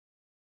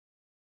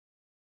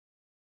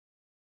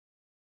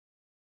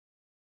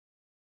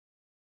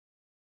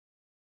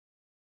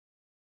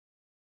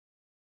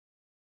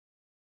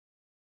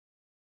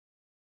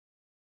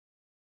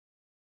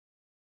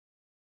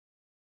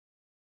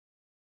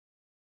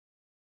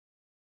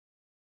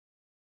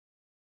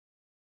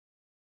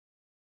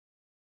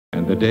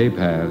The day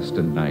passed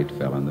and night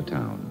fell on the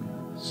town,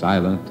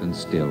 silent and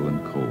still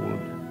and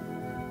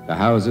cold. The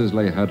houses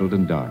lay huddled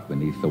and dark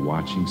beneath the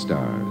watching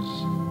stars,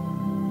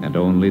 and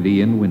only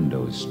the inn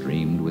windows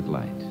streamed with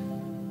light.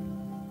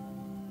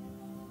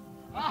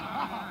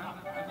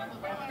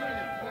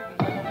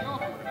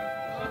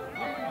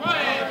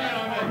 Quiet,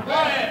 gentlemen,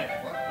 quiet!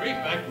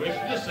 Prefect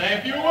wishes to say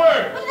a few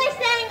words. What are they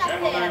saying up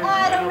there?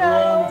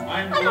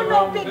 I don't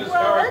know big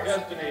words.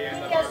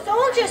 Your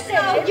soldier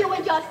said You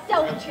and your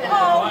soldier.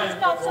 Oh, it's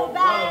not so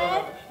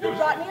bad. You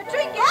brought me a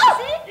trinket, you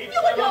see?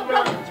 You and your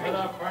broken drink.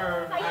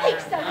 I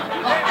hate serving.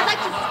 I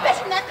like to spit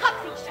in their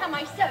cups each time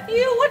I serve.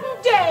 You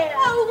wouldn't dare.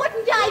 Oh,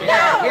 wouldn't I Here,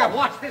 go? here,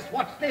 watch this,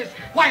 watch this.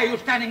 Why are you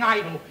standing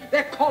idle?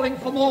 They're calling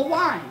for more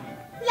wine.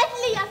 Let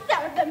Leah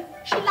serve them.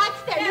 She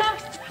likes their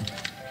looks.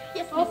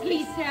 Yes, Oh,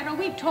 please, Sarah,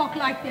 we've talked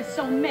like this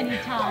so many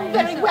times.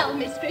 Very well,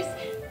 mistress.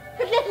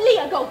 But let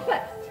Leah go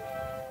first.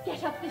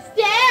 Get up the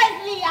stairs,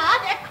 Leah.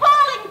 They're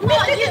calling for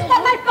Mistress, you. it's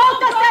not my fault,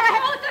 though, Sarah.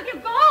 Both of you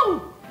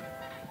go!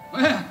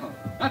 Well,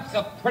 that's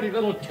a pretty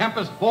little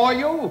tempest for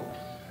you.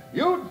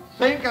 You'd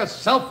think a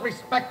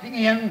self-respecting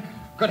inn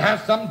could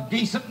have some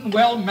decent and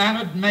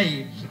well-mannered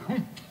maids.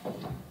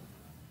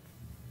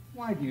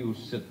 Why do you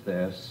sit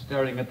there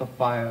staring at the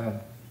fire,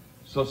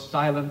 so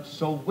silent,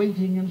 so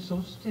waiting, and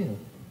so still?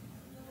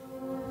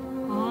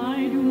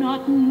 I do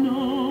not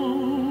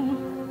know.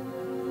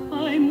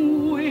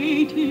 I'm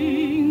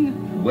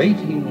waiting.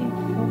 Waiting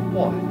for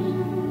what?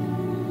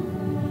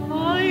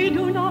 I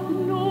do not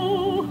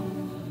know.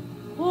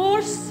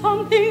 For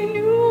something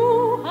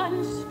new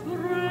and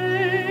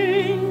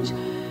strange.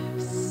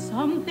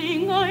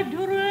 Something I've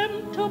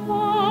dreamt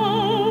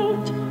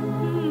about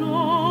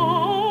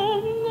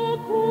long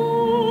ago.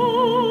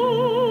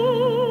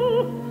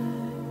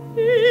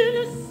 In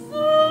the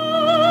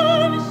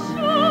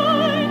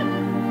sunshine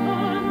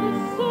and the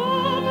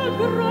summer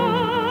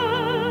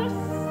grass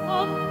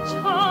of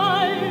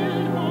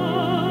childhood,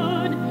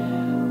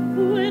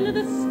 when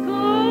the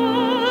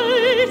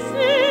sky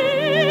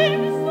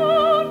seems so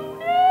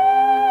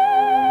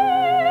near,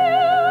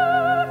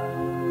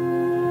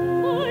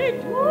 I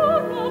do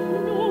not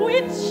know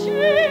its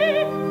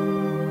shape,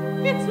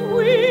 its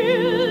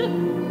will,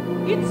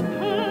 its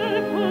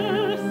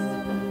purpose,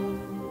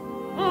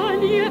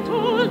 and yet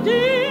all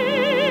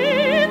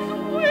day its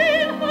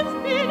will has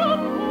been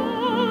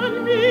upon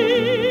me,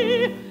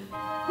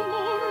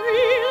 more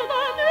real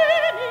than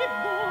any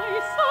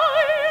voice I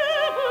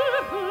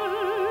ever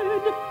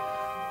heard,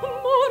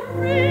 more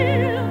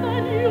real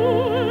than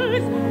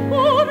yours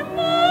or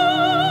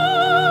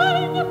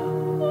mine,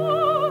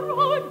 or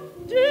a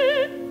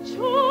dead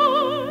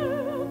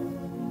child.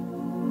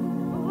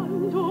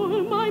 And all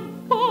my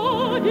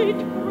body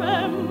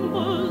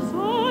trembles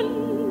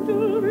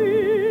under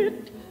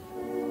it,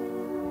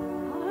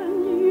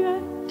 and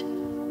yet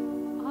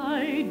I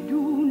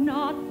do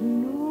not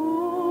know.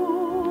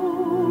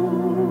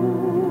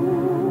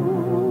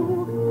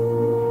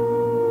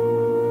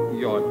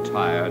 You're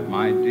tired,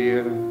 my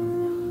dear.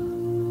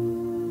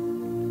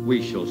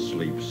 We shall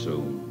sleep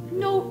soon.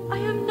 No, I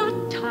am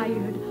not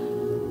tired.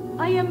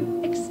 I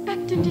am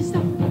expectant as though...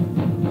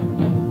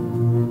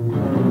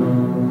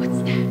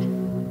 What's that?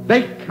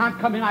 They can't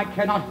come in. I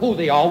care not who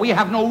they are. We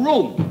have no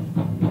room.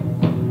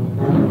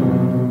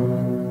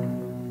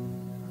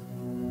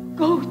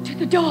 Go to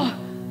the door.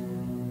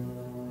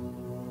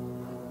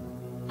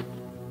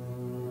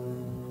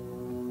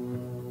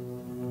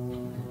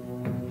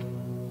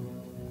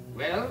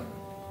 Well?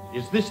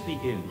 Is this the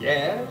inn?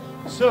 Yes?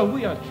 Sir,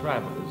 we are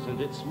travelers,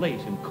 and it's late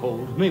and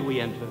cold. May we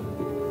enter?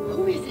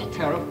 Who is A it?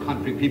 pair of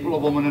country people, a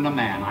woman and a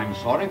man. I'm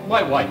sorry.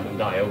 My wife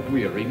and I are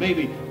weary. May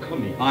we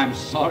come in? I'm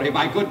sorry,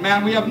 my good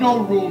man. We have no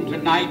room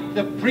tonight.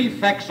 The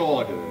prefect's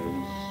orders.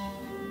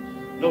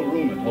 No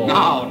room at all.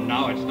 No,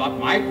 no, it's not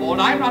my fault.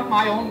 I'm not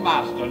my own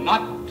master.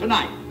 Not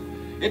tonight.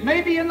 It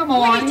may be in the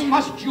morning. Wait.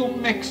 Must you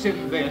mix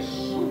in this?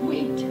 Oh,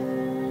 wait.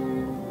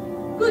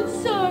 Good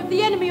sir,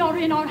 the enemy are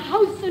in our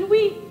house, and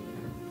we...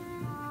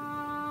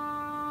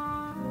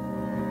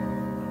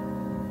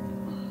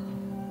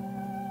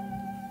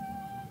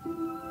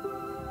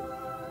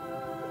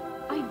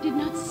 I did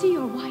not see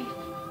your wife.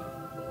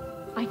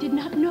 I did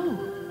not know.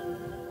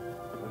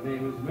 Her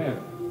name is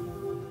Mary.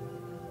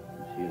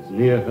 She is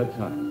near her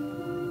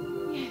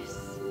time.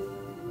 Yes.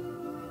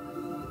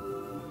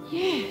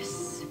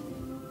 Yes.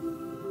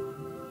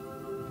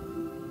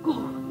 Go.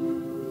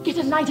 Get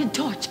a lighted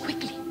torch,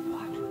 quickly.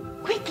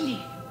 What? Quickly.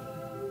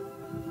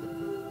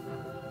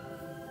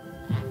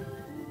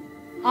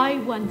 I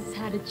once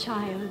had a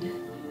child.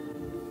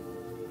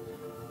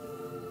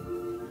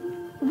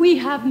 We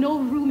have no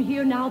room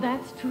here now,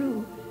 that's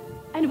true.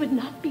 And it would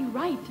not be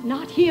right,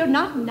 not here,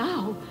 not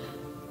now.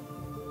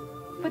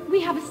 But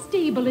we have a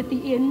stable at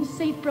the inn,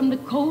 safe from the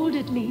cold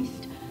at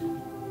least.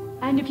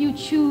 And if you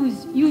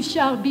choose, you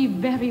shall be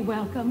very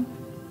welcome.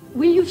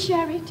 Will you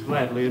share it?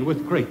 Gladly and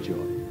with great joy.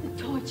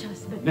 The torch,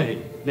 husband.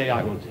 Nay, nay,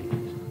 I will take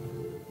it.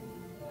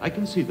 I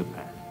can see the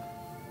path.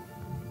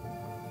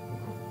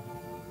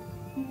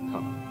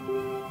 Come.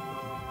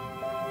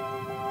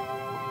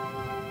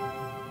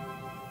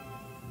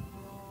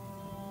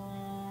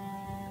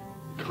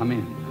 come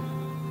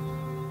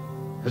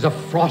in. There's a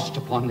frost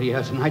upon the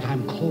air tonight.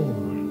 I'm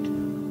cold.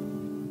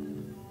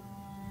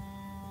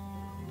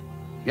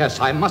 Yes,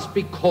 I must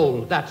be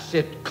cold. That's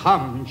it.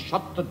 Come,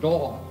 shut the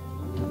door.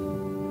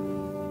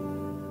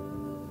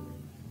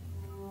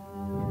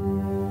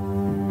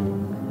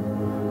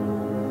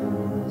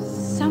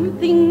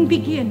 Something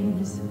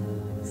begins,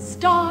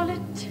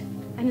 starlit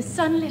and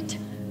sunlit.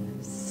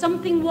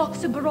 Something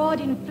walks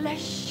abroad in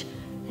flesh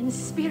and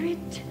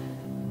spirit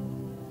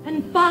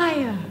and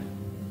fire.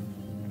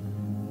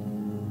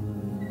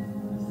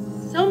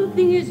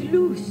 Something is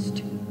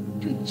loosed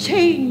to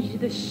change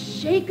the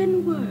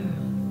shaken world.